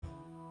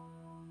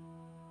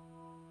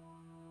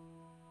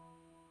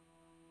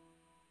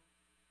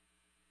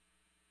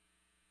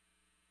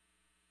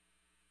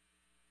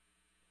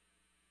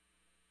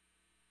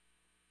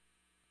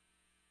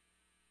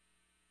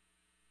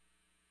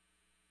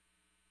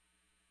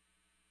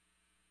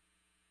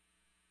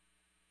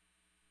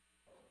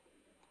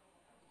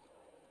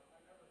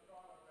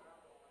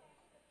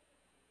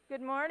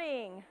Good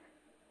morning.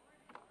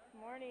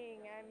 Morning.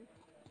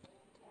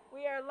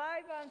 We are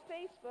live on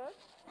Facebook,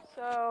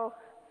 so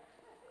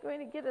going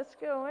to get us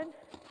going.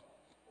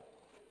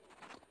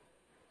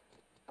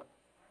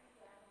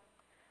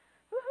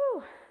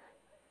 Woohoo!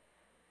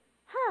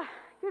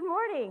 Good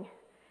morning.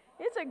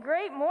 It's a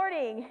great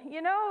morning.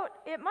 You know,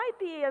 it might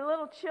be a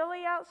little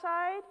chilly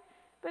outside,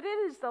 but it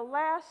is the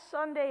last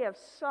Sunday of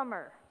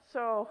summer,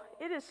 so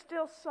it is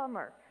still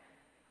summer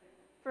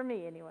for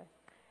me anyway.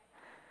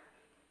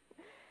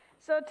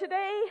 So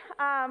today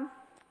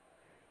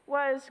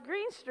was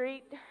Green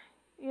Street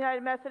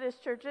United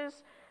Methodist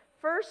Church's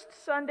first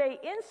Sunday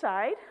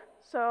inside.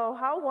 So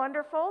how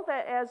wonderful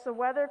that as the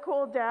weather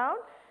cooled down,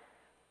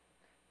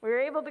 we were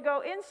able to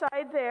go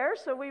inside there,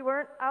 so we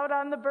weren't out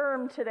on the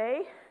berm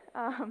today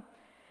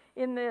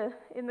in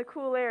the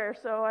cool air.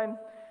 So I'm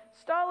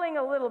stalling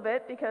a little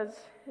bit because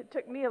it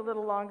took me a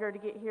little longer to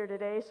get here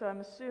today, so I'm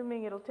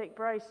assuming it'll take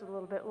Bryce a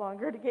little bit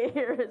longer to get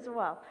here as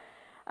well,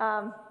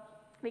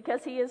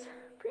 because he is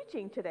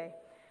preaching today.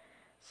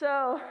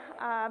 So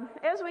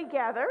as we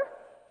gather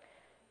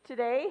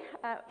today,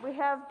 we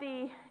have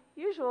the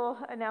usual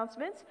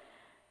announcements.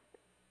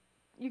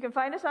 You can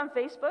find us on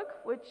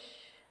Facebook, which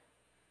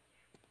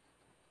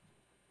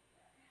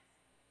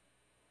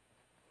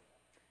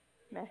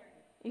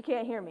you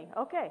can't hear me.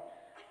 Okay.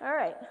 All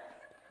right.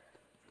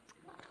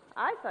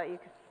 I thought you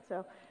could.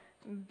 So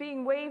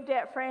being waved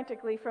at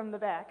frantically from the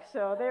back.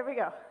 So there we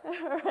go.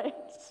 All right.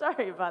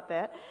 Sorry about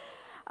that.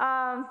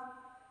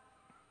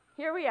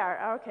 Here we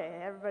are. Okay,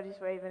 everybody's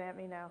waving at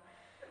me now.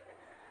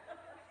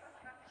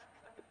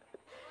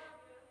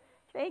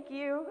 Thank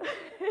you.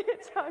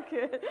 It's all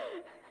good.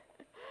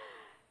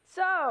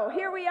 So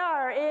here we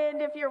are,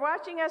 and if you're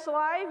watching us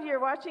live,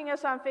 you're watching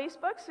us on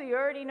Facebook, so you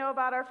already know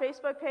about our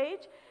Facebook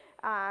page.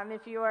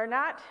 If you are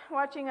not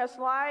watching us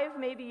live,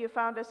 maybe you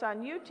found us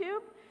on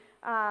YouTube.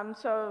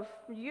 So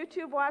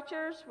YouTube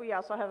watchers, we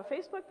also have a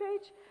Facebook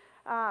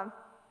page.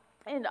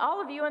 And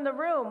all of you in the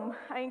room,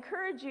 I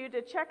encourage you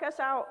to check us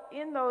out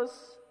in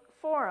those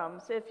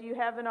forums if you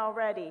haven't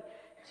already,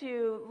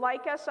 to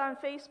like us on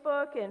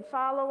Facebook and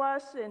follow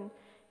us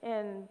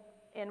and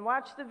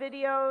watch the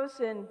videos.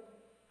 And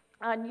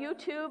on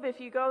YouTube, if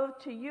you go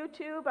to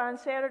YouTube on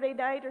Saturday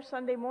night or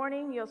Sunday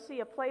morning, you'll see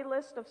a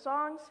playlist of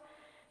songs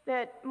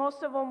that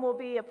most of them will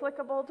be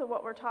applicable to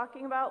what we're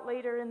talking about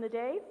later in the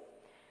day.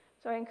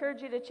 So I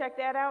encourage you to check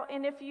that out.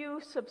 And if you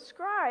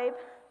subscribe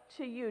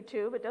to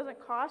YouTube, it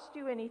doesn't cost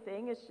you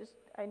anything. It's just,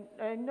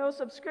 I know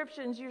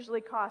subscriptions usually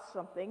cost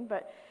something,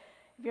 but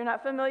if you're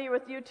not familiar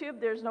with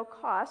YouTube, there's no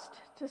cost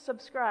to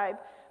subscribe.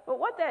 But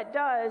what that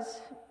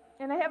does,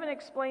 and I haven't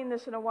explained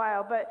this in a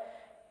while, but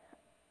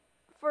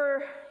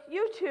for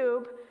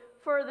YouTube,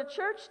 for the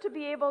church to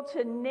be able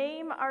to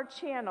name our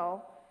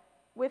channel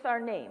with our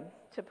name,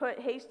 to put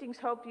Hastings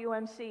Hope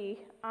UMC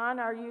on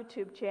our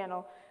YouTube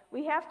channel,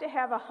 we have to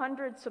have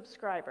 100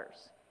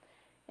 subscribers.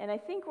 And I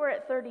think we're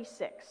at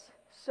 36.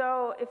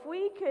 So if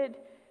we could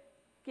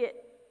get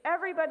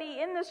everybody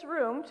in this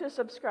room to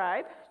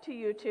subscribe to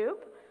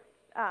YouTube,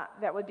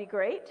 that would be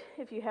great.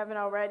 If you haven't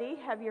already,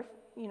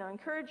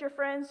 encourage your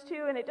friends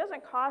to, and it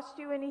doesn't cost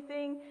you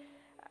anything.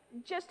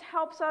 Just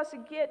helps us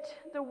get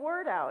the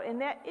word out.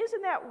 And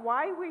isn't that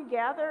why we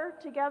gather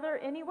together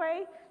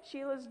anyway?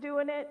 Sheila's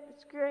doing it.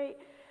 It's great.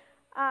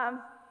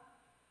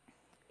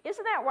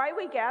 Isn't that why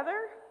we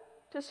gather?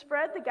 To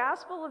spread the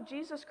gospel of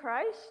Jesus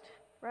Christ,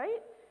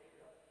 right?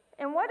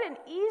 And what an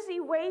easy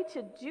way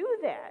to do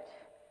that.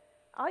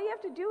 All you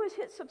have to do is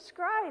hit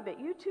subscribe at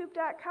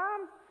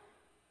youtube.com,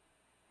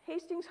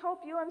 Hastings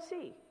Hope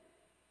UMC.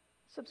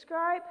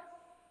 Subscribe.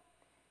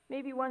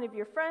 Maybe one of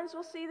your friends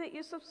will see that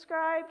you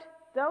subscribed.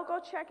 They'll go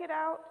check it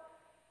out.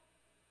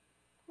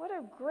 What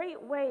a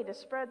great way to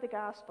spread the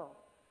gospel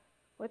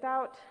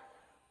without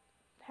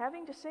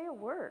having to say a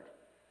word,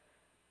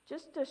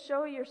 just to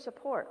show your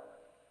support.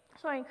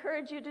 So I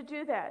encourage you to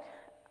do that.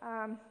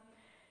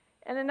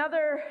 And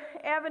another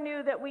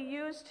avenue that we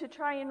use to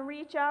try and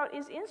reach out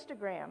is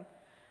Instagram.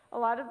 A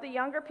lot of the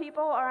younger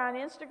people are on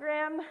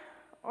Instagram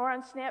or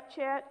on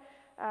Snapchat.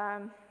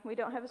 We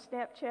don't have a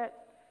Snapchat.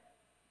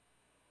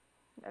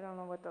 I don't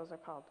know what those are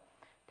called.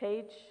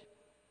 Page,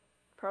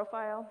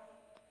 profile.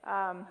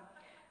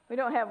 We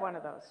don't have one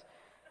of those.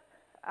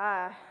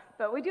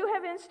 But we do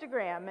have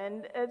Instagram,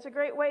 and it's a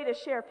great way to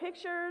share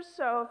pictures.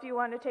 So if you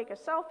want to take a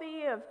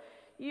selfie of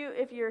you,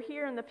 if you're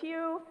here in the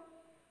pew,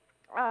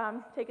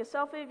 take a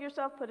selfie of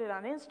yourself, put it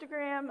on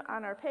Instagram,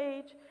 on our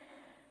page,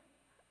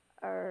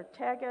 or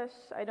tag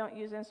us. I don't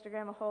use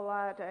Instagram a whole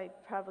lot. I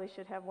probably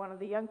should have one of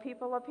the young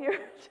people up here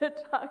to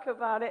talk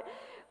about it.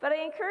 But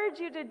I encourage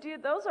you to do,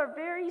 those are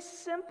very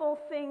simple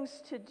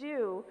things to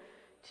do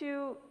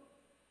to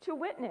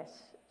witness.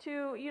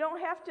 You don't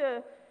have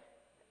to,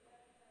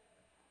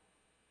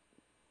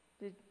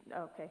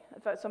 okay, I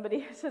thought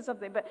somebody said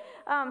something, but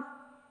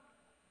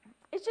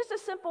it's just a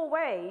simple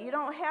way. You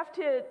don't have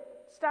to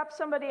stop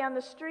somebody on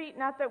the street,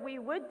 not that we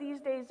would these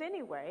days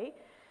anyway,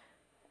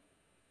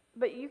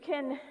 but you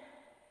can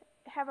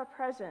have a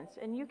presence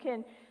and you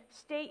can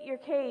state your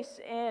case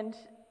and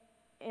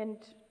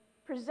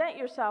present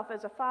yourself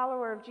as a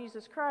follower of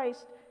Jesus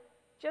Christ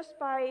just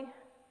by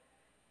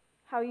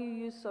how you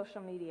use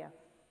social media.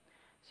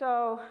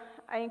 So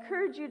I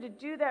encourage you to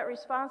do that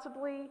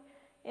responsibly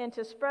and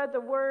to spread the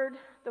word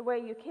the way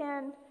you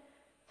can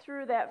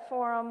through that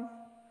forum,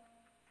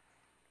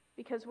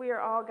 because we are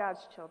all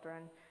God's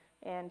children,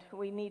 and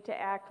we need to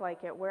act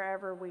like it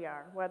wherever we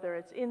are, whether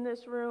it's in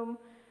this room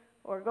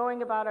or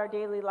going about our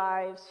daily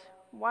lives,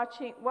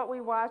 watching what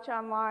we watch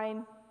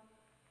online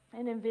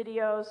and in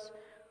videos,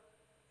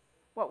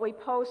 what we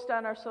post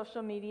on our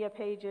social media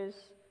pages,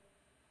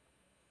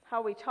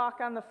 how we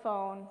talk on the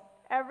phone.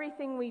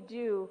 Everything we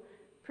do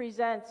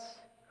presents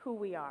who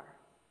we are.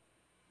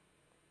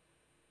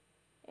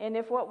 And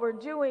if what we're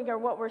doing or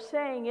what we're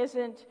saying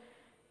isn't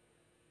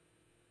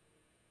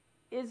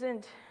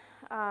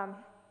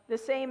the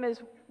same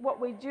as what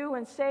we do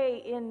and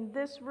say in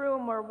this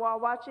room or while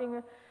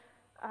watching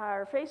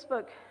our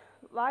Facebook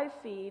live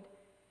feed,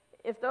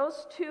 if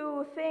those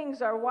two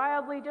things are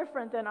wildly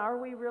different, then are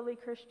we really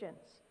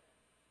Christians?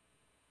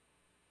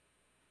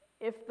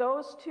 If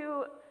those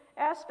two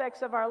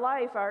aspects of our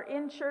life, our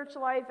in-church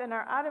life and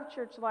our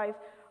out-of-church life,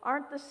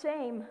 aren't the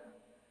same,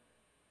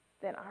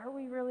 then are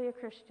we really a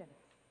Christian?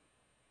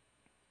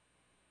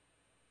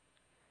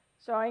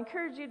 So I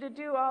encourage you to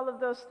do all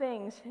of those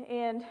things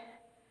and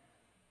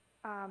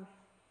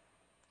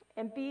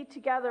be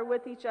together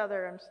with each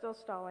other. I'm still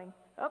stalling.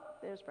 Oh,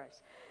 there's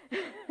Bryce.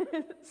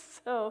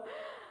 So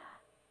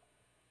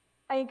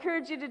I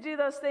encourage you to do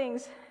those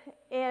things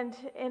and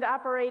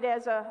operate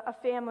as a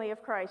family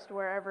of Christ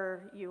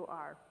wherever you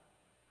are.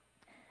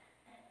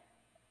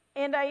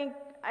 And I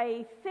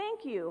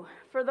thank you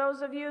for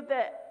those of you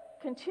that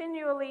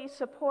continually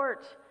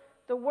support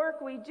the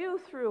work we do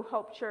through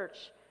Hope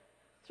Church,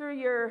 through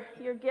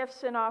your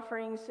gifts and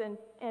offerings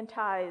and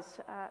tithes.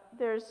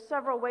 There's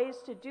several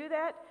ways to do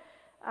that.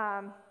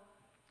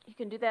 You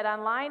can do that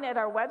online at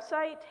our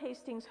website,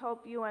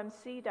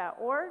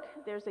 hastingshopeumc.org.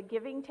 There's a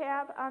giving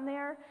tab on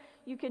there.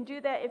 You can do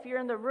that if you're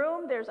in the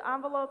room. There's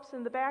envelopes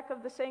in the back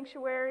of the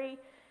sanctuary,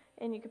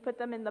 and you can put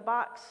them in the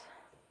box.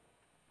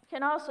 You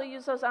can also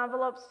use those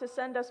envelopes to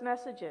send us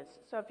messages.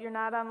 So if you're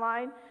not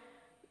online,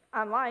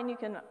 you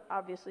can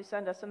obviously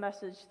send us a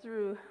message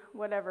through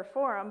whatever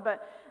forum,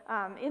 but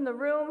in the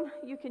room,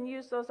 you can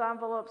use those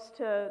envelopes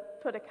to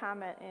put a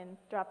comment and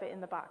drop it in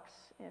the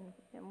box, and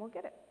we'll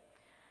get it.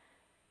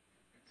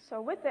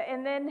 So with that,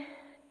 and then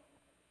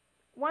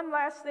one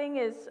last thing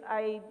is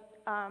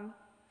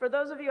for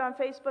those of you on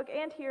Facebook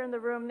and here in the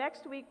room,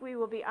 next week we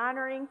will be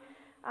honoring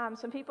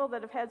some people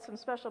that have had some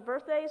special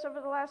birthdays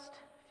over the last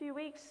few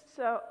weeks,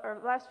 or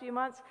last few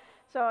months.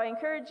 So I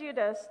encourage you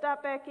to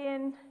stop back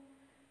in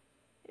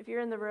if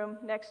you're in the room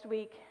next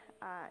week,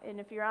 and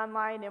if you're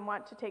online and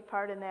want to take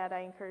part in that, I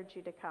encourage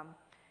you to come.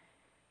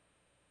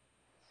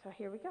 So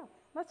here we go.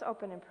 Let's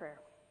open in prayer.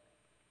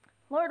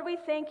 Lord, we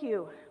thank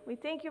you. We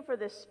thank you for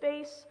this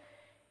space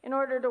in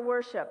order to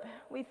worship.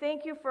 We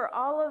thank you for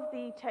all of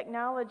the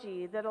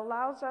technology that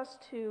allows us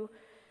to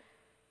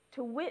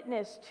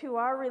witness to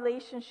our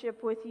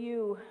relationship with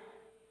you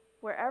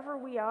wherever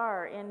we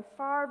are and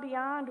far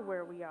beyond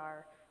where we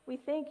are. We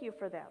thank you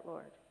for that,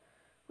 Lord.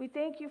 We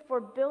thank you for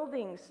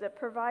buildings that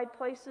provide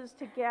places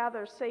to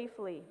gather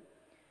safely.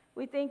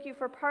 We thank you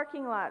for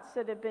parking lots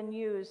that have been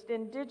used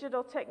and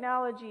digital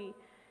technology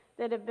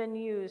that have been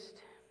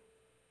used.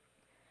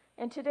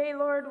 And today,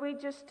 Lord, we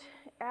just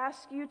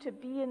ask you to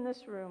be in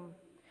this room,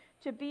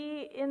 to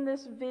be in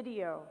this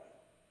video,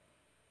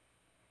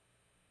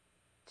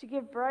 to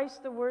give Bryce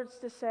the words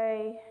to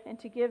say, and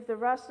to give the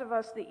rest of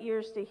us the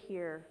ears to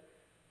hear.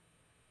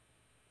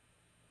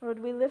 Lord,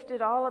 we lift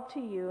it all up to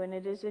you, and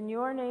it is in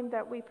your name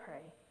that we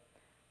pray.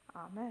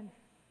 Amen.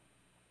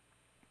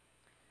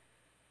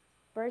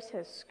 Bryce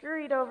has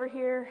scurried over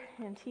here,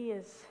 and he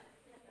is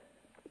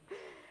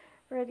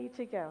ready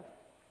to go.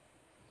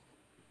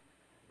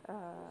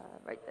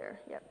 Right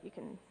there. Yep, you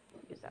can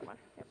use that one.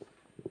 Yep.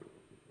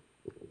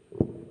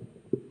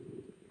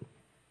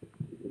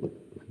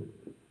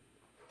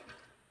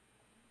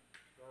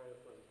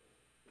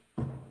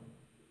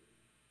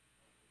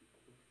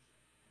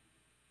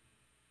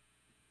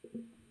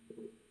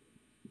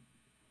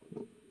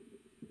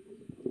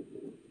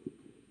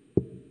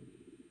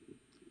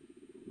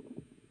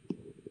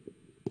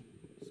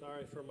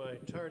 Sorry for my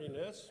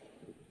tardiness.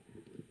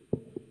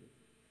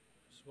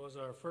 This was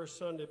our first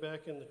Sunday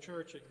back in the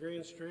church at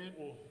Green Street,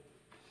 and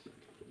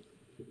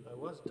I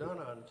was done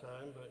on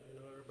time, but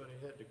everybody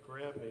had to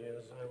grab me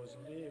as I was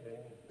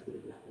leaving.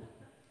 You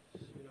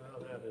know how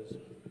that is.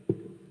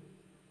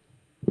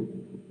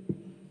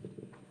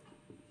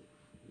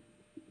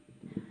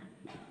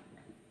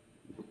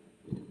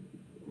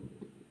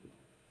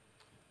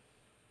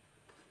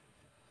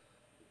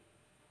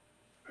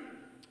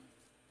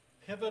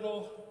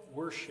 Pivotal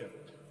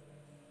worship.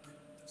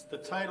 It's the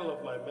title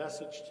of my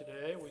message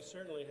today. We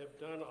certainly have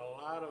done a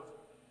lot of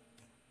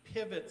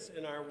pivots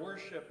in our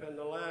worship in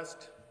the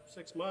last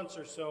 6 months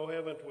or so,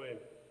 haven't we?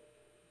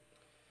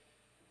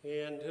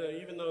 And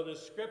even though the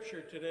scripture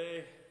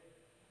today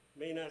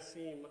may not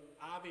seem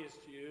obvious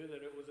to you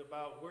that it was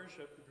about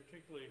worship, and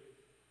particularly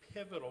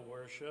pivotal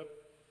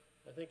worship.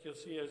 I think you'll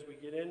see as we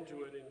get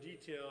into it in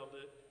detail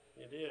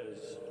that it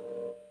is.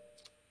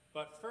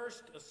 But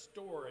first, a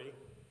story.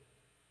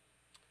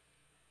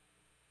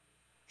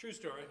 True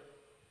story.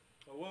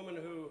 A woman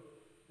who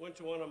went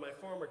to one of my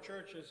former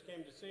churches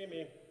came to see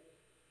me.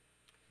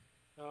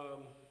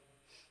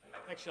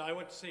 Actually, I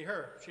went to see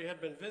her. She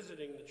had been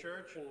visiting the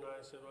church, and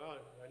I said,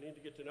 well, I need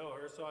to get to know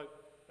her. So I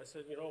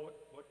said, you know,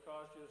 what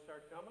caused you to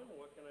start coming?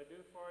 What can I do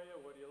for you?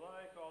 What do you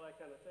like? All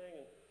that kind of thing.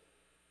 And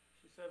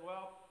she said,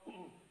 well,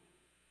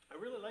 I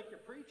really like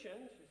your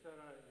preaching. She said,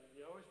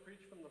 you always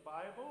preach from the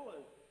Bible,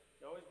 and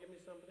you always give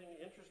me something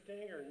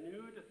interesting or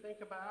new to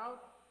think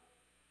about.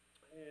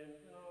 And,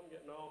 you know, I'm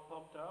getting all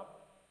pumped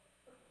up.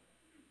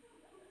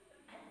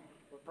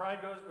 But pride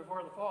goes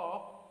before the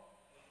fall.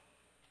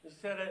 She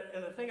said,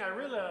 and the thing I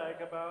really like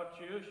about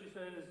you, she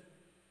said, is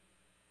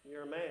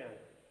you're a man.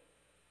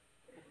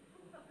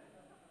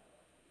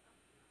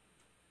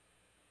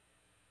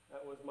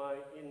 That was my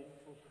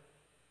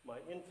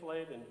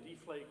inflate and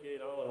deflate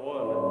gate all in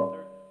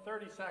one.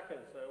 30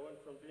 seconds, I went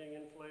from being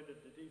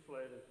inflated to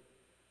deflated.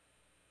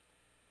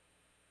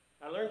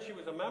 I learned she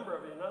was a member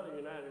of another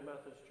United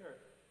Methodist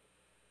church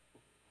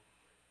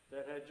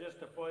that had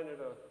just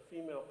appointed a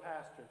female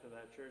pastor to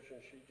that church,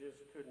 and she just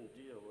couldn't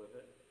deal with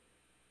it.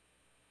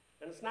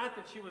 And it's not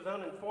that she was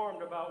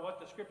uninformed about what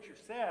the scripture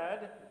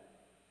said.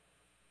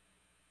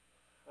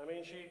 I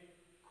mean, she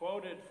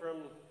quoted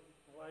from,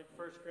 like,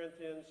 1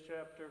 Corinthians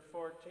chapter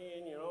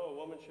 14, you know, a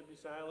woman should be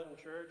silent in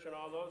church and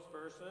all those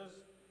verses.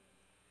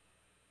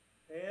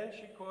 And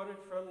she quoted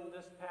from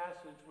this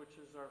passage, which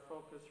is our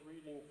focus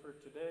reading for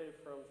today,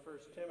 from 1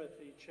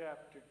 Timothy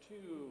chapter 2,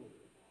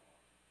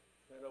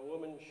 that a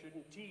woman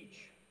shouldn't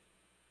teach.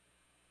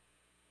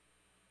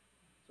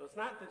 So it's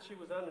not that she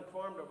was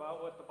uninformed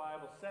about what the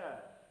Bible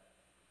said.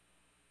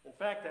 In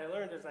fact, I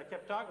learned as I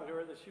kept talking to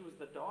her that she was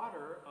the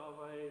daughter of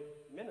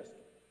a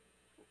minister.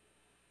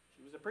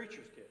 She was a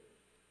preacher's kid.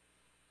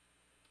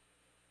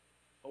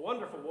 A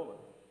wonderful woman.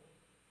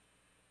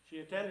 She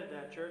attended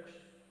that church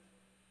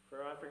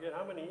for I forget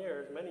how many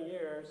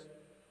years,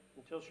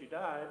 until she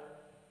died.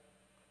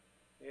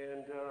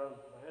 And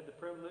I had the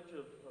privilege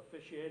of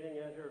officiating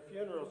at her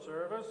funeral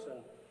service,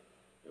 and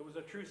it was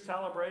a true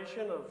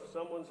celebration of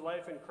someone's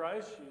life in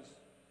Christ. She's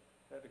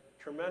had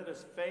a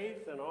tremendous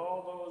faith and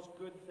all those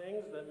good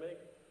things that make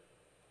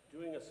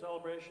doing a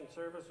celebration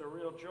service a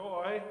real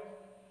joy,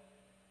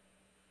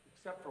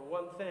 except for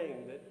one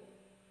thing that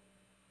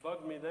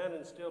bugged me then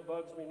and still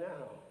bugs me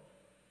now.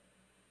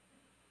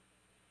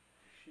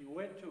 She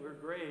went to her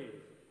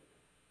grave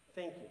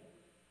thinking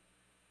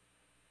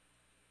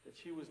that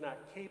she was not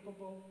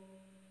capable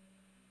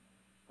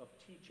of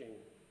teaching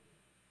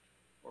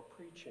or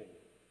preaching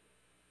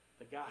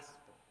the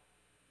gospel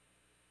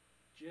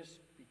just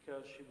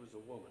because she was a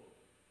woman.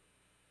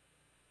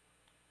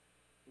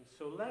 And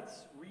so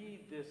let's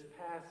read this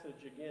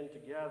passage again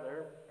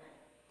together.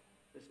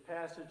 This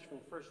passage from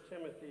 1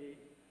 Timothy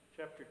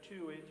chapter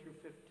 2, 8 through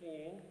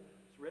 15.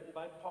 It's written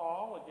by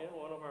Paul, again,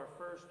 one of our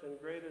first and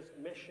greatest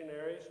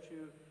missionaries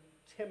to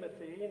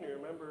Timothy. And you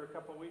remember a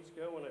couple weeks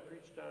ago when I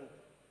preached on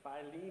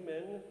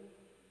Philemon,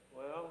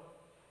 well,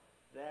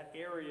 that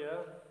area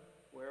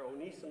where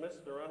Onesimus,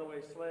 the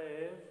runaway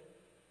slave,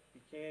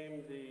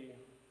 became the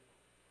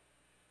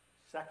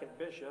second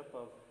bishop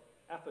of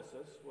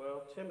Ephesus.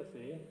 Well,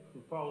 Timothy, who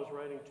Paul is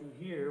writing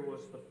to here,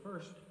 was the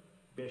first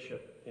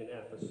bishop in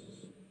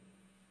Ephesus.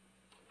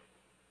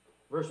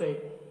 Verse 8,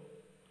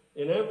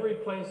 in every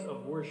place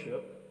of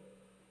worship,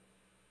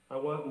 I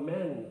want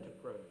men to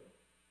pray,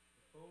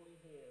 with holy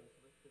hands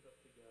lifted up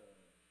to God,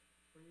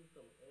 free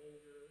from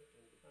anger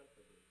and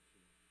controversy.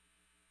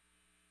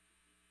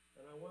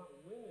 And I want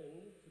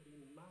women to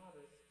be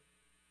modest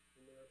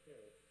in their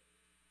appearance.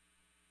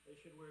 They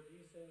should wear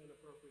decent and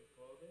appropriate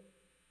clothing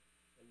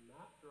and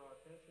not draw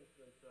attention to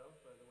themselves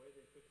by the way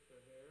they fix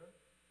their hair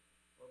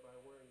or by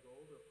wearing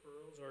gold or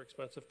pearls or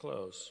expensive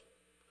clothes.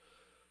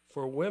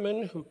 For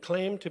women who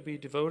claim to be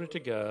devoted to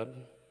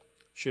God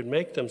should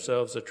make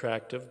themselves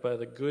attractive by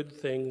the good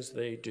things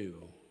they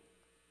do.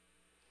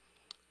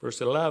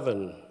 Verse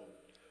 11,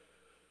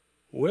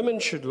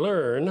 women should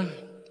learn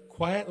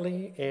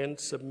quietly and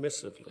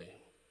submissively.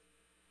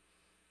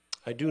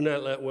 I do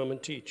not let women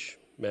teach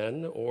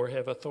men or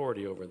have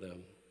authority over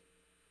them.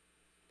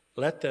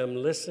 Let them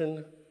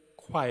listen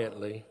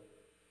quietly.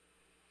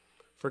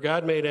 For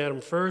God made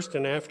Adam first,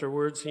 and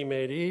afterwards he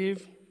made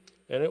Eve.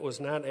 And it was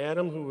not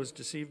Adam who was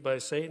deceived by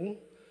Satan.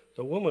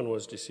 The woman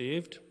was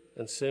deceived,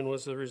 and sin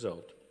was the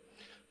result.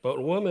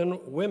 But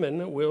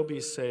women will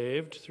be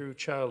saved through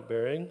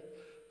childbearing,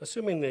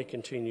 assuming they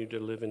continue to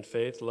live in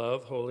faith,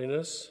 love,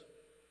 holiness,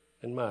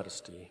 and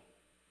modesty.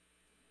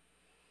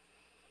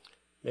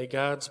 May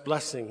God's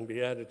blessing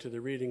be added to the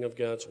reading of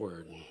God's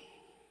word.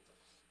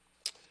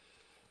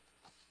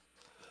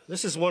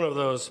 This is one of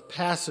those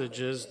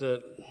passages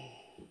that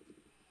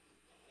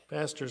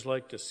pastors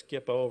like to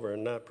skip over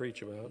and not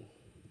preach about.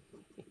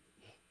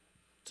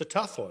 It's a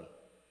tough one.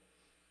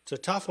 It's a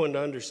tough one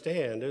to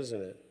understand,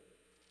 isn't it?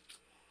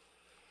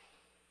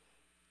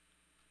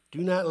 Do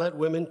not let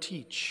women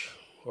teach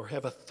or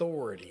have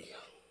authority.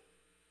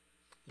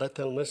 Let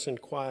them listen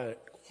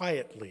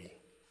quietly.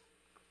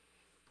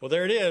 Well,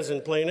 there it is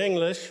in plain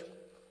English.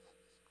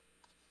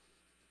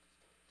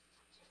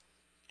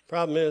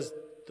 Problem is,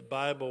 the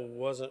Bible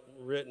wasn't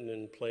written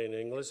in plain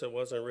English. It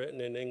wasn't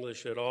written in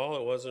English at all.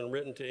 It wasn't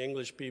written to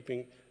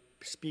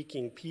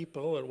English-speaking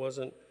people. It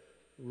wasn't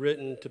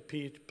written to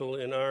people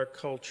in our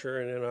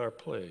culture and in our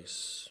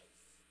place.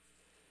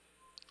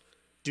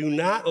 Do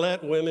not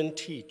let women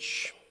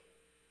teach.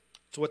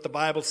 It's what the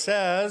Bible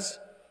says,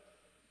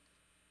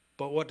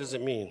 but what does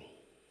it mean?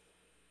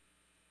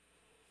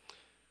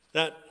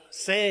 That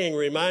saying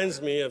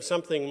reminds me of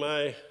something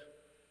my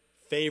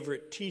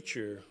favorite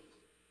teacher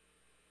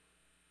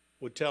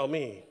would tell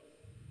me.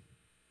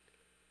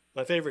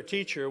 My favorite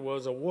teacher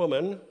was a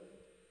woman,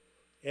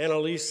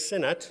 Annalise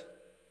Sinnott.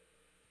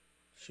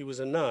 She was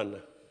a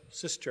nun,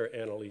 Sister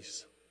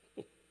Annalise.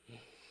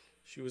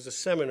 She was a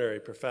seminary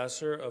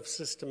professor of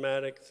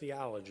systematic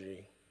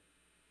theology,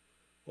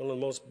 one of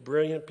the most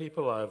brilliant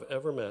people I've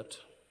ever met.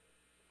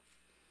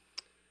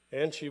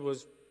 And she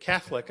was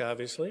Catholic,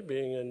 obviously,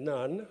 being a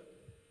nun.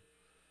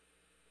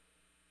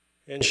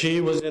 And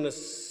she was in a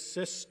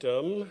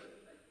system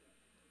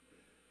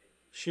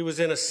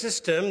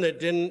that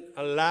didn't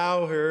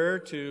allow her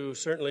to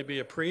certainly be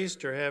a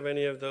priest or have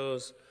any of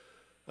those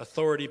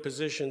authority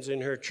positions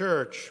in her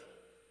church.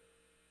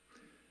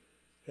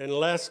 And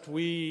lest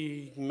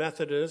we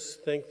Methodists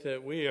think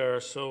that we are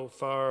so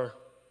far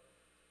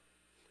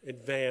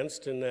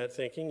advanced in that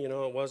thinking,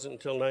 it wasn't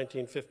until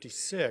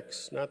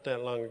 1956, not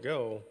that long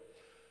ago,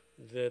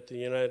 that the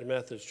United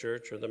Methodist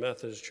Church, or the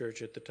Methodist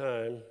Church at the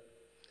time,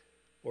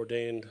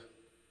 ordained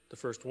the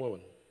first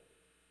woman.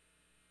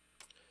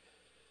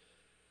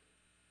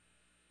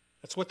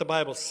 That's what the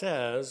Bible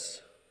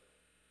says,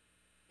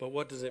 but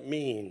what does it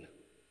mean?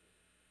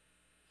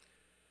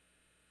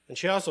 And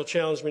she also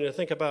challenged me to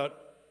think about,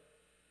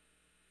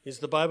 is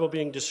the Bible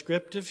being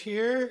descriptive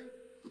here,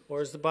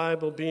 or is the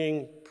Bible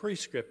being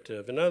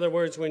prescriptive? In other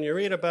words, when you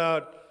read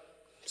about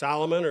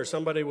Solomon or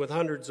somebody with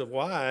hundreds of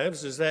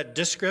wives, is that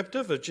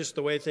descriptive of just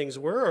the way things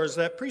were, or is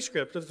that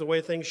prescriptive, the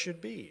way things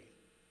should be?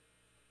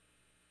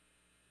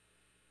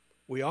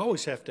 We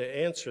always have to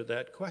answer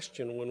that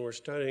question when we're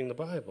studying the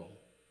Bible.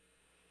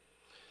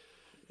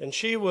 And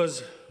she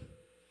was,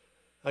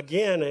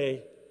 again,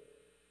 a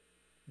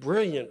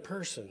brilliant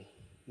person,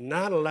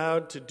 not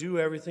allowed to do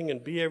everything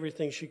and be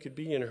everything she could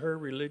be in her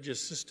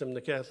religious system,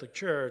 the Catholic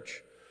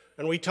Church.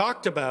 And we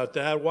talked about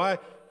that. Why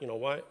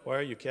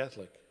are you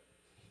Catholic?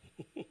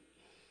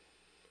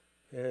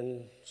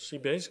 And she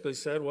basically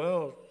said,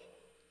 well,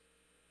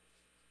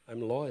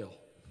 I'm loyal.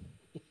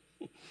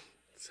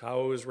 That's how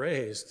I was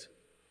raised.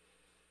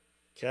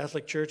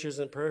 Catholic Church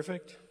isn't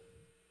perfect.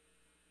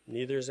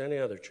 Neither is any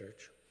other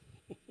church.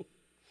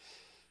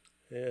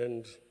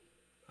 And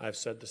I've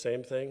said the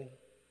same thing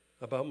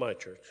about my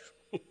church.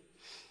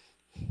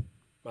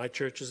 My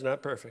church is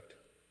not perfect,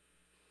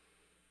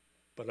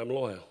 but I'm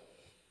loyal.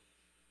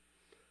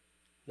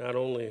 Not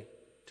only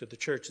to the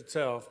church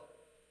itself,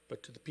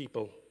 but to the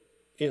people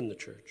in the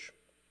church.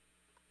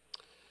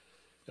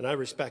 And I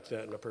respect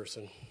that in a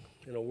person,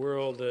 in a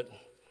world that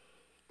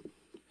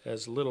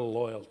has little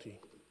loyalty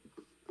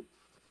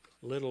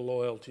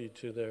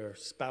to their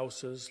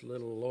spouses,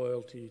 little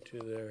loyalty to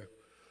their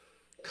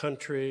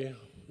country,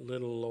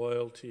 little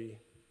loyalty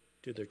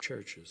to their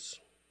churches.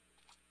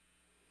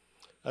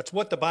 That's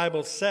what the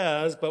Bible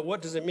says, but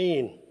what does it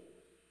mean?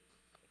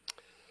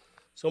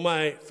 So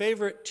my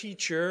favorite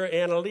teacher,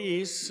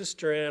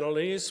 Sister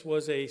Annalise,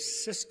 was a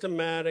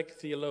systematic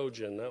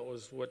theologian. That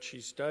was what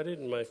she studied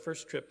in my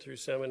first trip through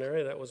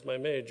seminary. That was my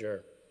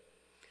major.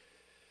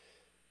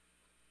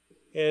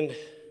 And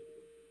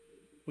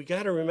we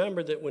got to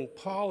remember that when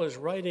Paul is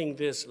writing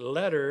this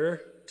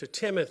letter to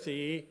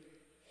Timothy,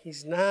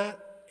 he's not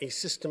a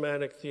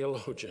systematic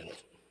theologian.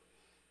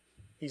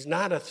 He's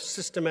not a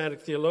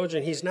systematic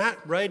theologian. He's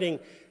not writing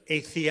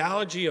a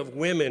theology of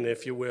women,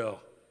 if you will.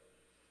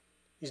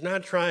 He's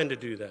not trying to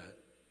do that.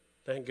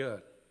 Thank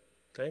God.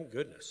 Thank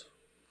goodness.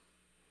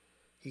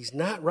 He's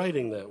not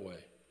writing that way.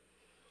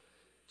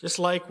 Just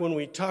like when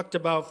we talked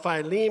about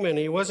Philemon,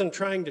 he wasn't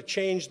trying to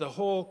change the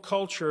whole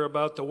culture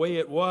about the way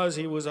it was.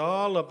 He was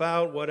all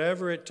about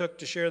whatever it took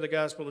to share the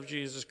gospel of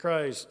Jesus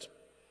Christ.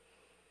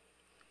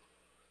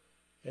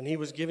 And he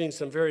was giving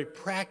some very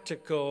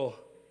practical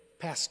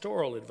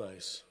pastoral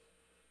advice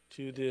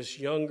to this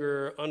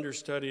younger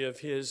understudy of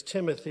his,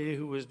 Timothy,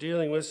 who was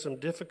dealing with some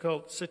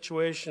difficult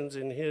situations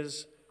in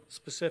his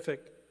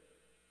specific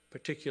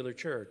particular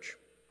church.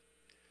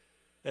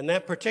 And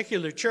that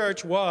particular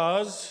church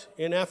was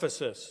in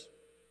Ephesus.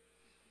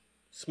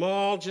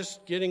 Small,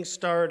 just getting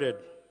started.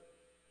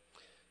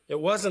 It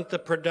wasn't the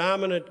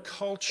predominant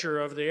culture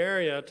of the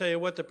area. I'll tell you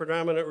what the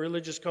predominant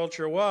religious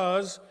culture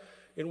was.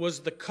 It was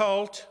the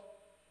cult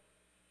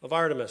of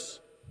Artemis.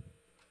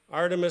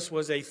 Artemis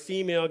was a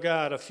female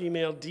god, a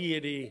female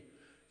deity.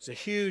 There's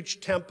a huge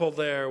temple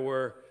there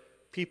where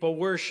people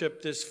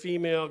worship this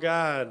female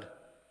god.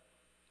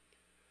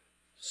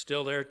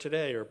 Still there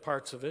today, or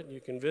parts of it,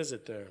 you can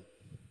visit there.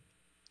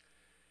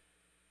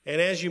 And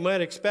as you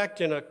might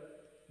expect in a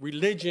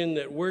religion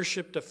that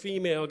worshiped a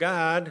female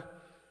god,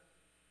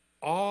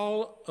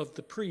 all of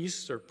the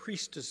priests or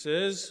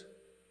priestesses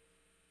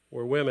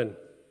were women.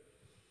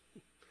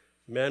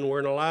 Men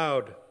weren't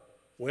allowed.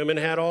 Women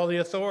had all the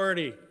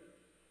authority.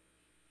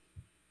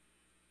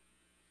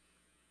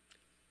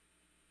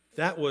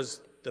 That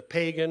was the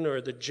pagan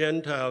or the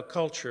Gentile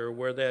culture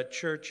where that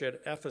church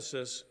at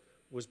Ephesus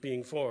was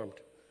being formed.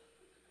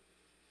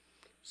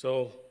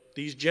 So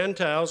these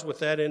Gentiles with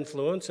that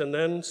influence, and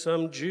then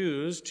some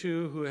Jews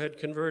too who had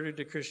converted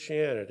to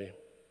Christianity.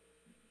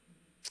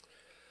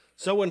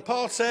 So when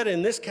Paul said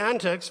in this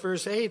context,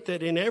 verse 8,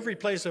 that in every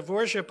place of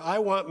worship I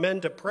want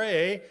men to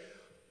pray,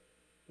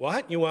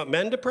 what? You want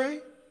men to pray?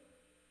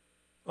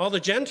 All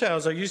the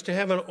Gentiles are used to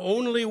having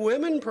only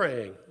women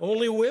praying,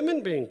 only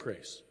women being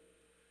priests.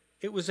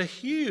 It was a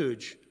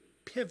huge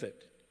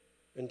pivot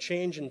and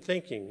change in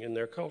thinking in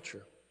their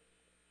culture.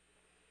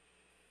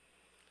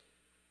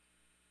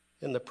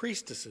 And the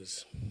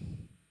priestesses,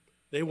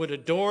 they would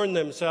adorn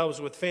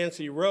themselves with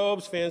fancy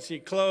robes, fancy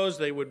clothes.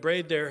 They would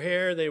braid their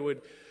hair. They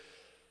would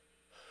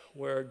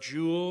wear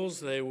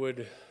jewels. They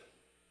would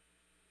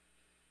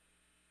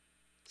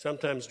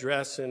sometimes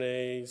dress in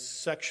a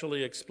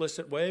sexually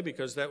explicit way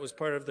because that was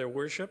part of their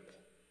worship.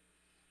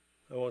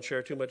 I won't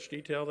share too much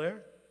detail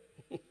there.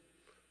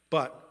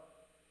 But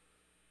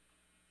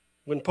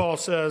when Paul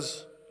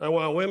says, I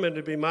want women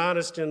to be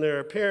modest in their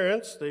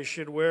appearance, they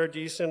should wear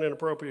decent and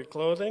appropriate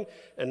clothing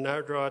and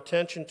not draw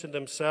attention to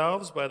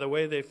themselves by the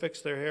way they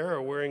fix their hair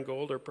or wearing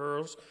gold or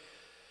pearls.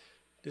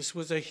 This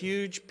was a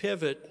huge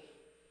pivot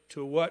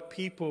to what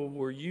people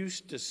were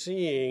used to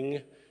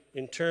seeing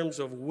in terms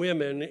of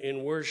women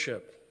in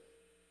worship.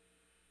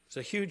 It's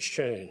a huge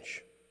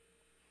change.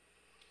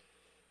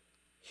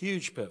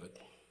 Huge pivot.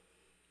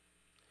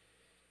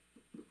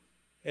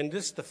 And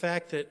this, the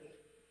fact that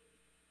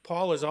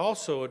Paul is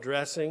also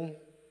addressing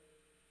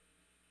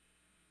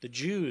the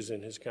Jews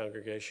in his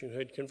congregation who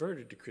had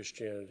converted to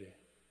Christianity.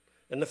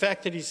 And the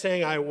fact that he's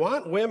saying, I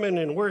want women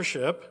in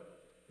worship,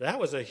 that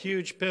was a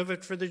huge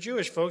pivot for the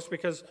Jewish folks,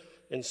 because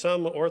in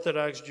some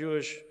Orthodox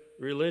Jewish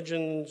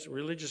religions,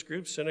 religious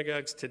groups,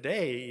 synagogues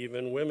today,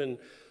 even women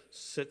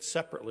sit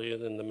separately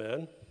than the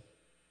men.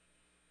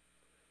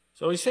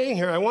 So he's saying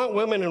here, I want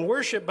women in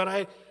worship, but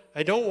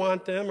I don't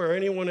want them or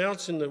anyone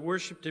else in the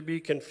worship to be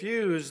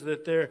confused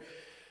that they're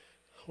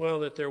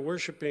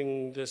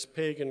worshiping this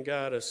pagan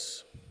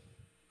goddess,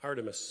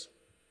 Artemis,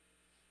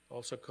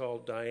 also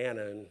called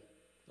Diana in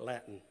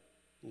Latin,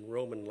 in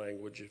Roman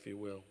language, if you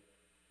will.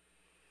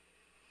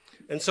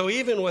 And so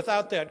even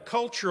without that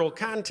cultural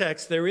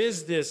context, there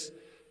is this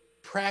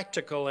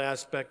practical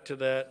aspect to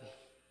that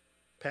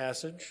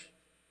passage.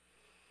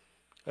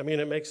 I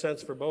mean, it makes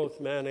sense for both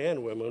men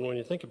and women when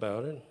you think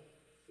about it.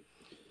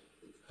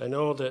 I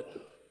know that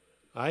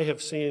I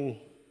have seen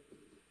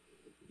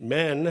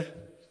men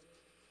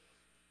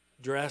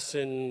dress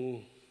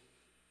in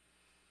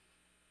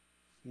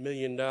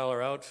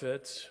million-dollar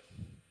outfits,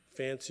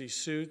 fancy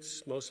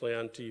suits, mostly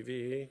on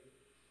TV.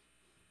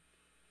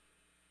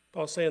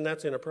 Paul's saying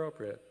that's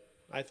inappropriate,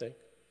 I think.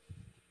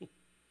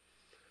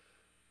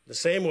 The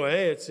same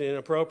way, it's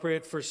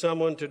inappropriate for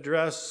someone to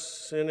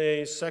dress in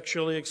a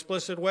sexually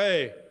explicit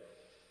way.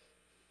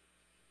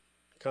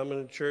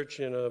 Coming to church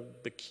in a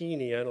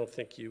bikini, I don't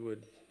think you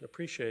would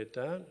appreciate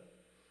that.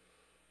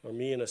 Or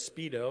me in a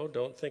Speedo,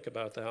 don't think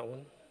about that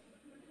one.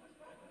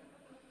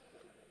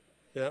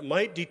 That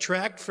might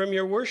detract from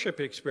your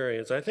worship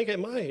experience. I think it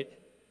might.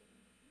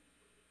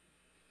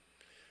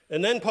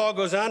 And then Paul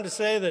goes on to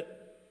say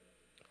that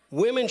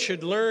women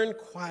should learn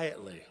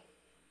quietly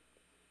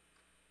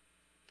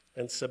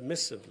and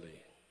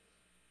submissively.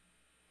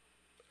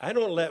 I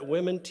don't let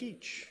women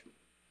teach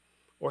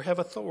or have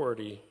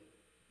authority.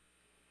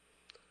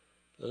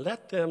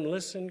 Let them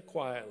listen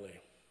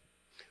quietly.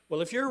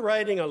 Well, if you're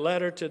writing a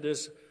letter to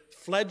this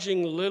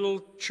fledgling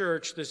little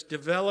church, this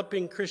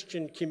developing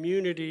Christian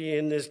community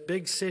in this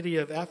big city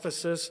of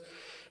Ephesus,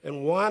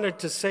 and wanted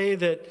to say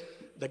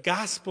that the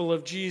gospel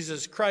of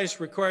Jesus Christ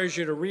requires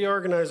you to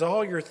reorganize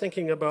all your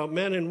thinking about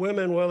men and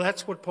women, well,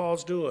 that's what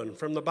Paul's doing,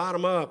 from the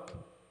bottom up.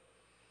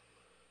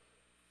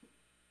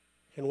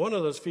 And one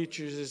of those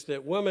features is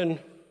that women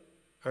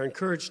are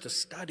encouraged to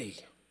study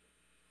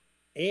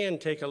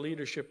and take a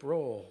leadership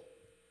role.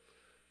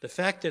 The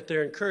fact that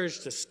they're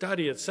encouraged to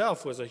study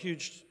itself was a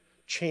huge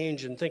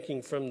change in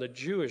thinking from the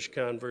Jewish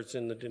converts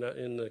in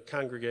the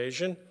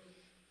congregation.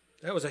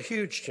 That was a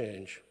huge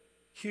change,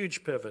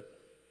 huge pivot.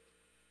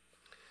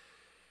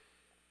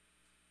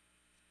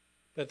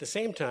 But at the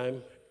same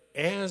time,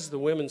 as the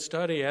women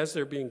study, as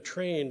they're being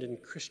trained in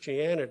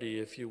Christianity,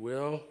 if you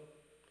will,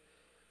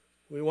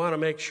 we want to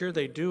make sure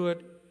they do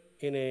it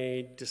in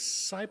a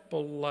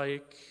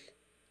disciple-like,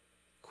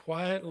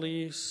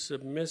 quietly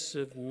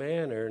submissive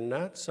manner,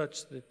 not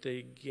such that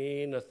they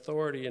gain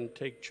authority and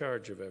take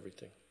charge of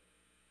everything,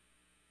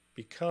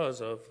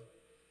 because of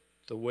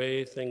the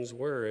way things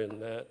were in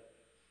that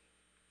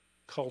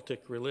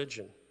cultic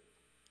religion.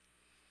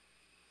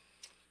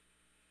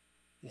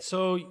 And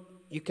so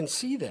you can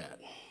see that.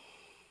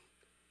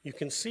 You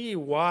can see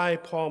why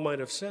Paul might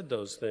have said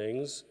those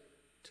things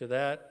to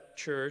that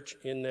church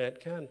in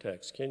that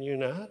context, can you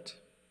not?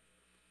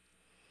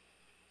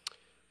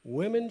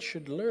 Women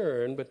should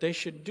learn, but they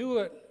should do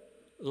it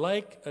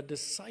like a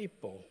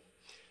disciple.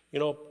 You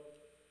know,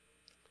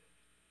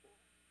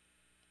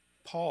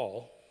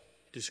 Paul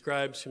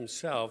describes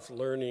himself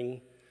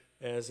learning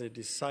as a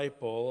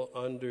disciple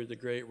under the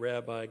great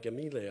Rabbi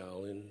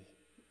Gamaliel in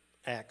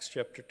Acts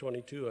chapter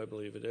 22, I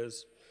believe it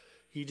is.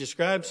 He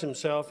describes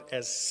himself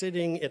as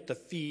sitting at the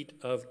feet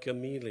of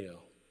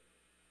Gamaliel,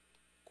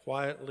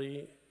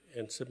 quietly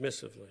and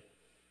submissively.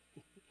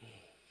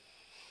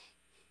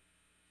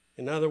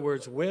 In other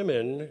words,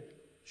 women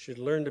should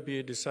learn to be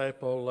a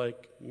disciple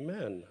like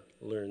men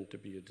learn to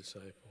be a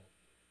disciple.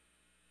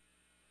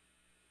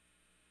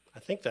 I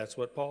think that's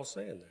what Paul's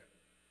saying there.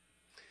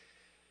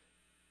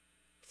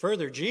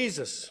 Further,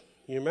 Jesus,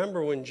 you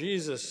remember when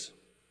Jesus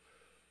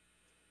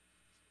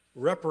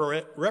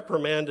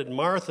reprimanded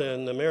Martha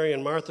in the Mary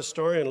and Martha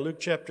story in Luke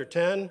chapter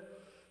 10?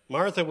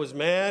 Martha was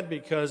mad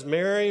because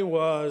Mary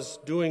was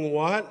doing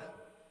what?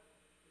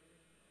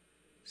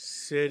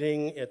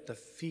 Sitting at the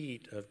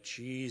feet of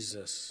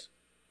Jesus.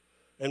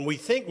 And we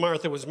think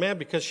Martha was mad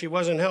because she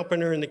wasn't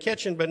helping her in the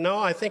kitchen, but no,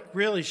 I think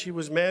really she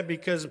was mad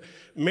because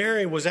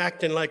Mary was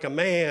acting like a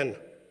man.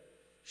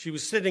 She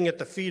was sitting at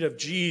the feet of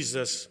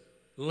Jesus,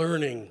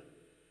 learning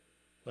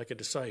like a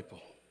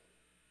disciple.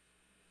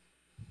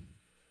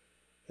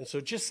 And so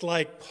just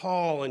like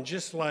Paul and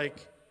just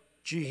like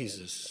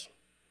Jesus,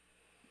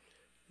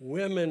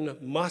 women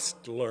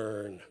must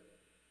learn.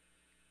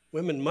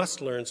 Women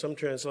must learn. Some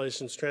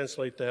translations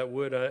translate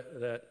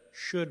that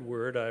should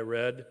word I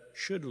read,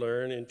 should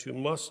learn, into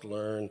must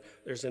learn.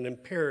 There's an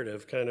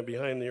imperative kind of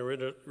behind the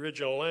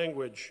original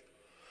language.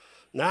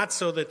 Not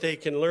so that they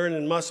can learn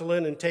and muscle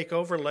in and take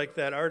over like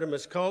that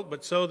Artemis cult,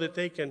 but so that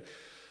they can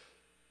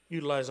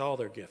utilize all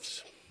their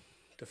gifts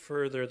to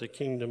further the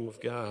kingdom of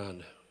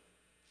God.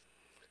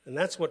 And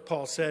that's what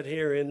Paul said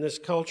here in this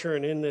culture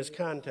and in this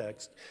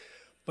context.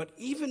 But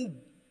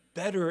even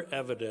better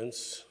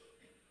evidence,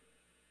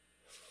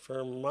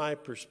 from my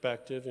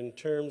perspective, in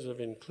terms of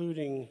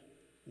including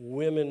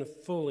women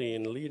fully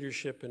in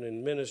leadership and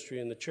in ministry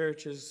in the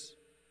church, is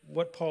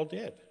what Paul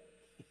did.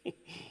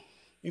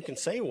 You can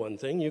say one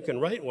thing, you can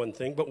write one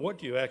thing, but what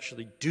do you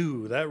actually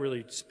do? That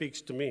really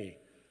speaks to me.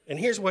 And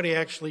here's what he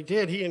actually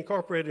did. He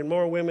incorporated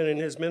more women in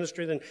his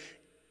ministry than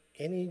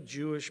any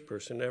Jewish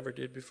person ever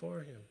did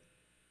before him.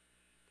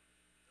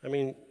 I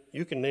mean,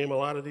 you can name a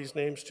lot of these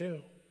names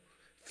too.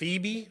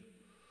 Phoebe,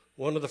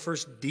 one of the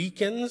first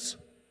deacons.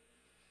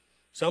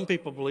 Some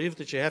people believe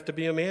that you have to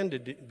be a man to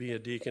be a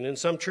deacon. In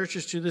some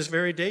churches to this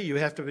very day, you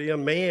have to be a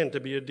man to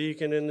be a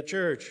deacon in the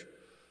church.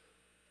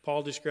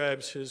 Paul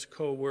describes his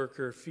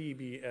co-worker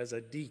Phoebe as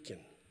a deacon.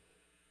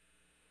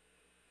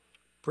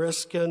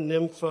 Prisca,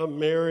 Nympha,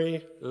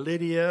 Mary,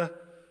 Lydia.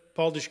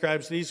 Paul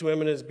describes these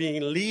women as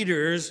being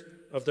leaders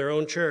of their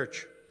own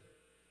church.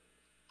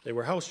 They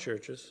were house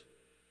churches,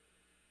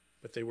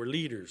 but they were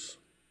leaders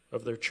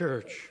of their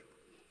church.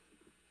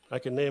 I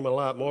can name a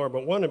lot more,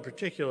 but one in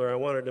particular I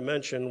wanted to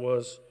mention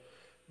was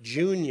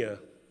Junia.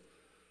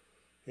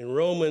 In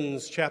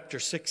Romans chapter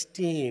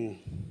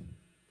 16,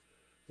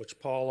 which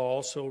Paul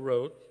also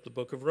wrote, the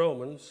book of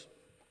Romans,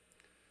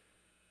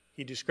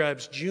 he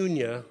describes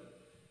Junia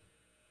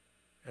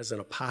as an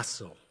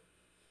apostle.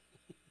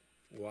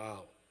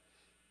 Wow.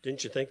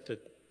 Didn't you think that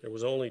there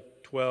was only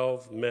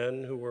 12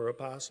 men who were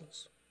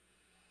apostles?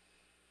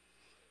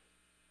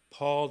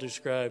 Paul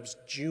describes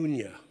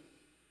Junia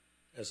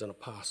as an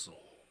apostle.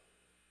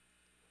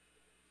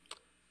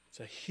 It's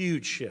a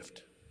huge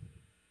shift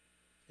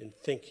in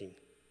thinking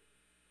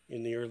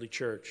in the early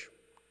church.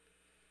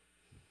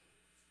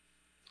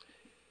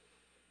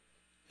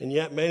 And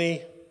yet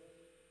many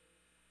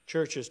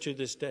churches to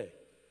this day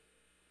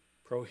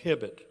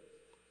prohibit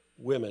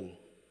women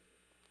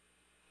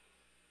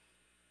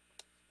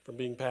from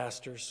being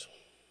pastors,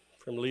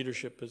 from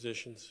leadership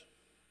positions.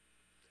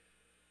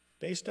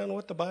 Based on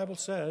what the Bible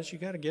says, you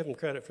got to give them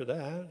credit for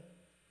that.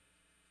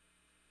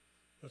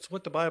 That's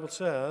what the Bible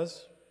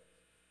says.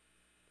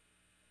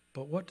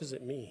 But what does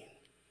it mean?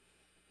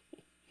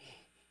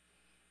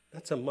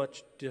 That's a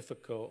much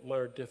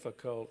more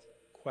difficult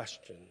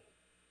question.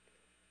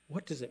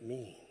 What does it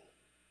mean?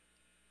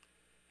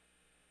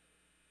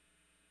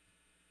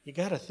 You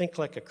got to think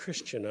like a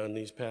Christian on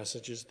these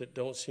passages that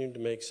don't seem to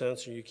make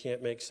sense or you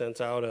can't make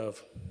sense out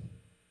of.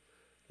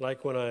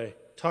 Like when I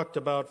talked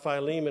about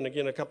Philemon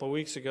again a couple of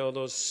weeks ago,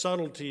 those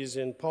subtleties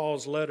in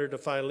Paul's letter to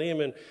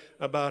Philemon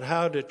about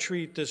how to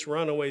treat this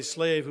runaway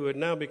slave who had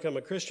now become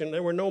a Christian.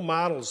 There were no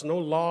models, no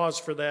laws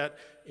for that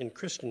in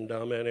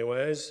Christendom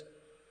anyways.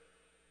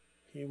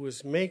 He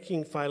was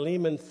making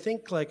Philemon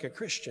think like a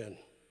Christian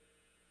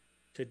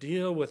to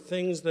deal with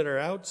things that are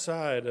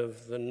outside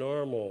of the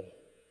normal.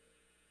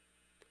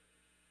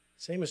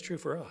 Same is true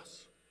for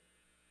us.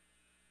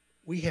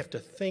 We have to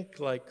think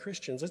like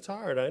Christians. It's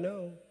hard, I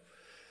know.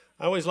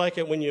 I always like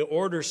it when you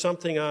order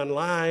something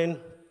online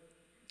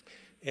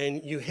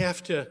and you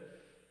have to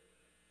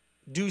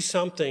do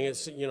something.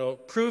 It's,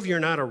 prove you're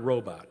not a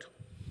robot.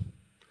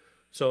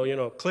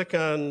 So, click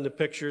on the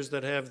pictures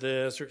that have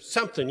this or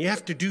something. You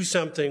have to do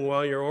something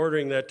while you're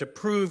ordering that to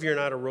prove you're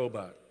not a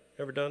robot.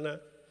 Ever done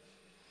that?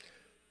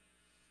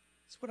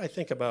 That's what I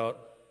think about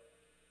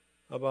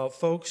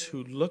folks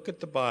who look at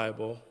the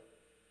Bible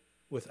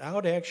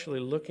without actually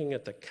looking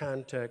at the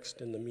context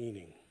and the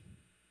meaning.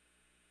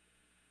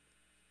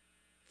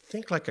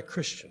 Think like a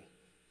Christian,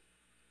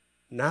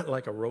 not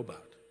like a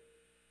robot.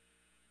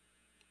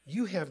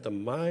 You have the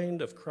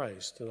mind of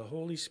Christ and the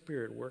Holy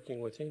Spirit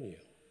working within you.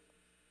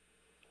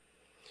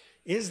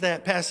 Is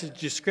that passage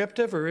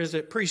descriptive or is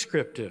it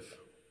prescriptive?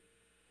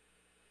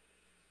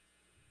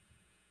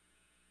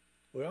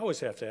 We always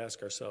have to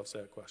ask ourselves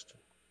that question.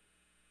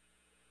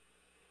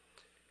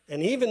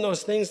 And even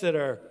those things that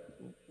are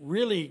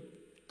really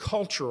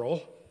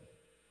cultural,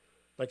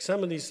 like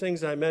some of these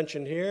things I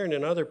mentioned here and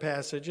in other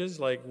passages,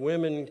 like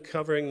women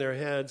covering their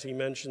heads, he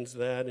mentions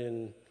that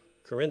in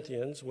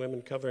Corinthians,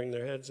 women covering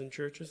their heads in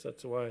churches.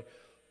 That's why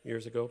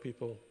years ago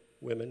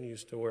women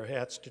used to wear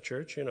hats to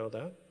church, you know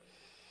that.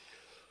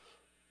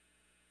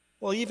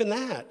 Well, even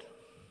that,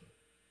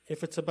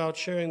 if it's about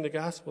sharing the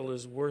gospel,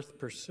 is worth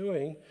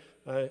pursuing.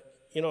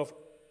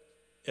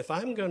 If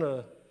I'm going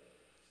to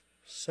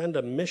send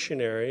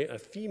a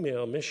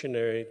female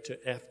missionary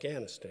to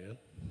Afghanistan,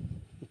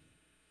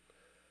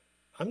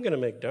 I'm going to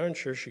make darn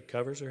sure she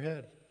covers her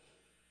head.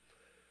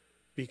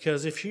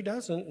 Because if she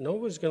doesn't,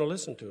 nobody's going to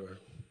listen to her.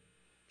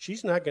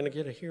 She's not going to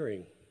get a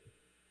hearing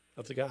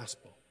of the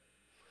gospel.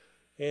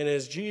 And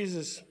as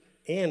Jesus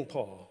and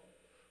Paul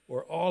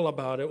were all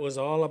about, it was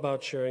all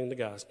about sharing the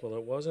gospel.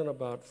 It wasn't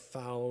about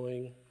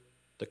following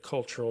the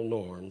cultural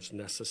norms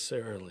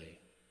necessarily.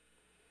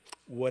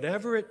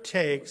 Whatever it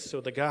takes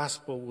so the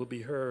gospel will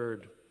be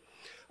heard.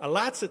 A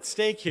lot's at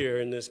stake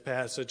here in this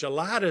passage. A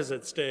lot is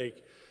at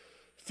stake.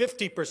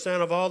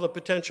 50% of all the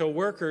potential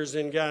workers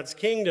in God's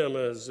kingdom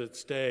is at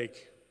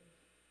stake.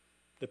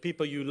 The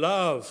people you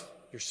love,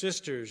 your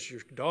sisters,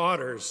 your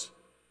daughters,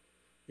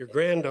 your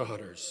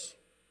granddaughters.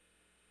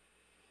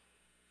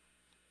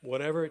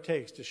 Whatever it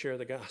takes to share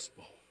the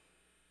gospel.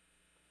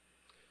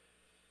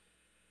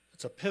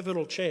 It's a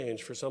pivotal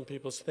change for some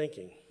people's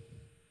thinking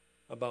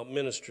about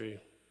ministry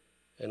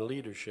and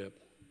leadership.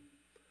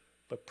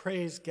 But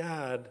praise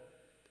God,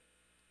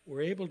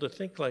 we're able to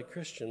think like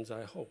Christians,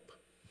 I hope.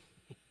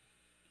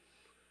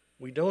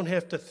 We don't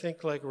have to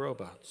think like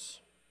robots.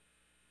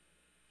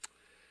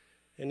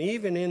 And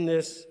even in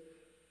this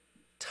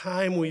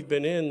time we've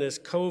been in, this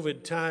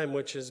COVID time,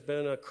 which has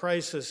been a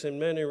crisis in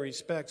many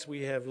respects,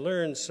 we have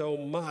learned so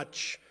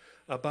much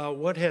about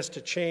what has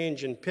to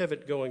change and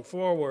pivot going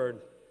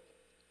forward.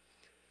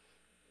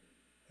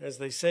 As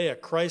they say, a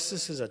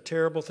crisis is a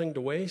terrible thing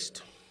to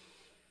waste.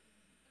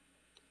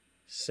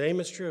 Same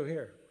is true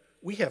here.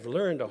 We have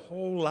learned a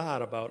whole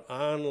lot about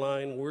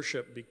online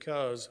worship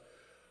because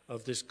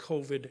of this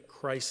COVID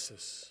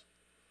crisis.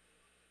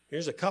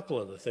 Here's a couple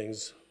of the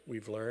things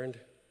we've learned.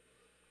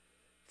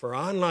 For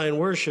online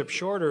worship,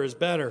 shorter is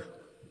better.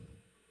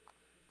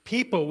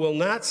 People will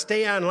not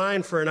stay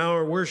online for an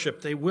hour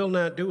worship. They will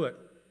not do it.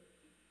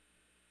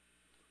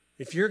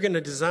 If you're going to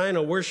design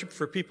a worship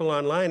for people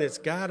online, it's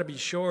got to be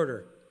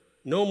shorter.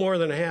 No more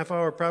than a half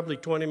hour, probably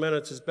 20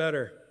 minutes is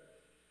better.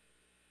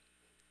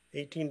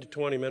 18 to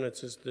 20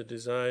 minutes is the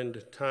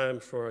designed time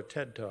for a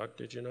TED Talk.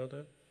 Did you know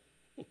that?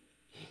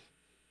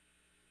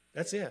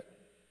 That's it.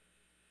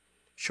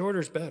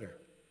 Shorter's better.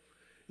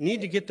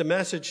 Need to get the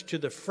message to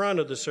the front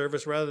of the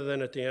service rather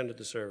than at the end of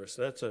the service.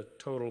 That's a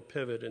total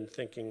pivot in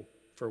thinking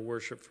for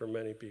worship for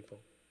many people.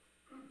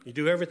 You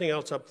do everything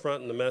else up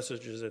front and the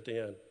message is at the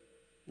end.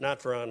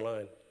 Not for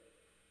online.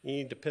 You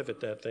need to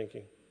pivot that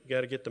thinking. You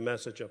got to get the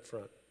message up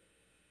front.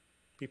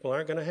 People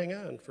aren't going to hang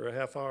on for a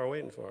half hour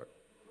waiting for it.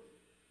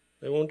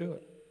 They won't do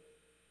it.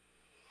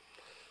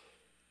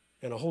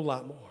 And a whole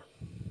lot more.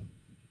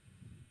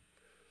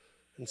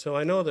 And so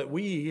I know that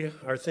we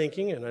are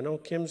thinking, and I know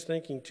Kim's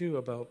thinking too,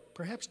 about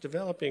perhaps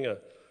developing a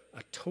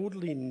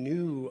totally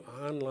new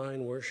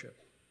online worship.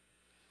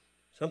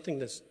 Something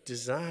that's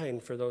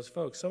designed for those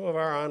folks. Some of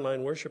our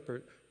online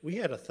worshipers, we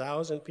had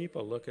 1,000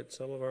 people look at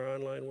some of our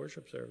online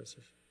worship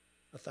services.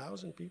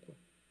 1,000 people.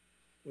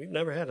 We've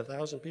never had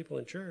 1,000 people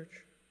in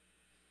church.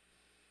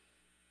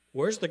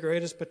 Where's the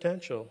greatest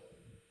potential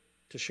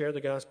to share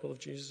the gospel of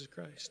Jesus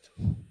Christ?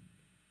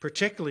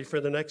 Particularly for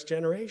the next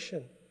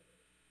generation.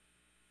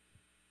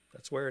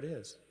 That's where it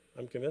is.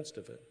 I'm convinced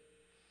of it.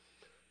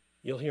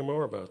 You'll hear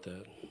more about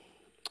that.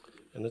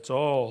 And it's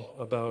all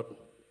about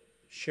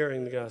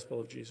sharing the gospel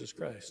of Jesus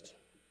Christ.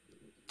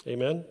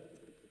 Amen?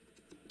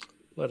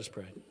 Let us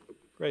pray.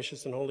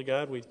 Gracious and holy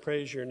God, we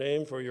praise your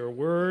name for your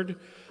word,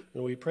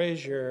 and we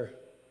praise your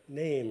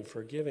name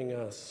for giving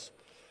us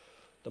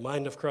the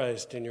mind of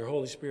Christ and your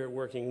Holy Spirit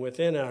working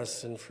within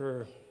us, and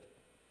for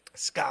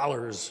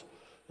scholars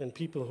and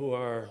people who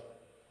are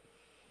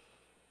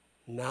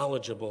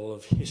knowledgeable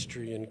of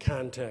history and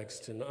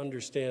context and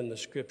understand the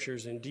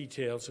scriptures in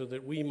detail so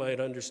that we might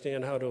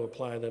understand how to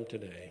apply them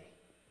today.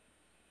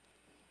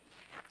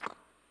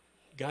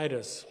 Guide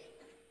us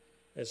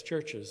as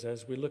churches,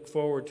 as we look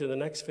forward to the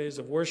next phase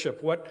of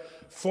worship, what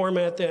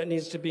format that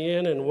needs to be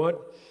in and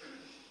what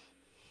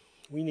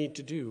we need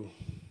to do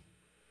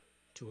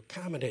to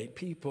accommodate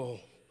people,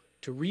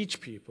 to reach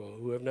people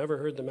who have never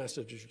heard the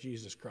message of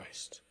Jesus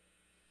Christ.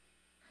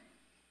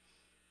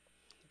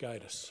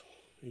 Guide us.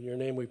 In your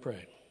name we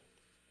pray.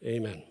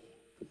 Amen.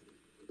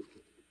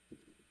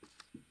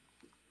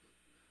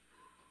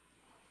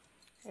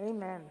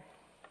 Amen.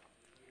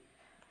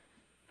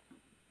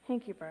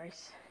 Thank you,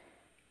 Bryce.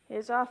 It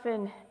is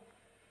often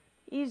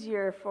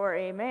easier for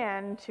a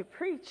man to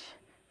preach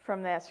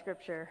from that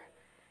scripture,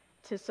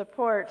 to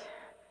support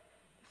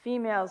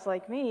females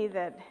like me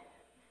that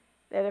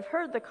have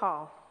heard the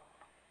call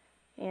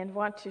and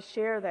want to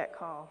share that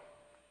call.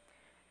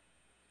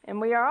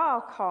 And we are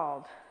all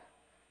called,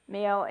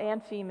 male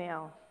and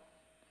female,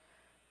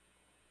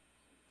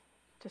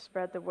 to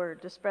spread the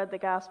word, to spread the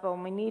gospel.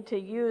 And we need to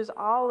use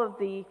all of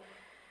the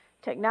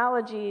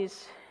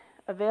technologies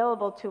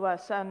available to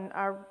us on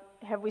our.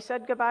 Have we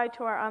said goodbye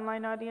to our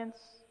online audience?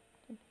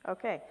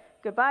 Okay.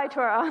 Goodbye to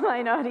our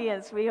online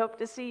audience. We hope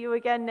to see you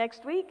again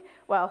next week.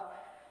 Well,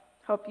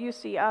 hope you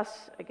see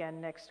us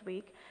again next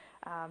week.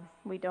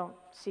 We don't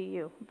see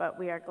you, but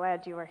we are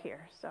glad you are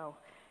here. So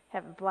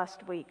have a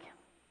blessed week.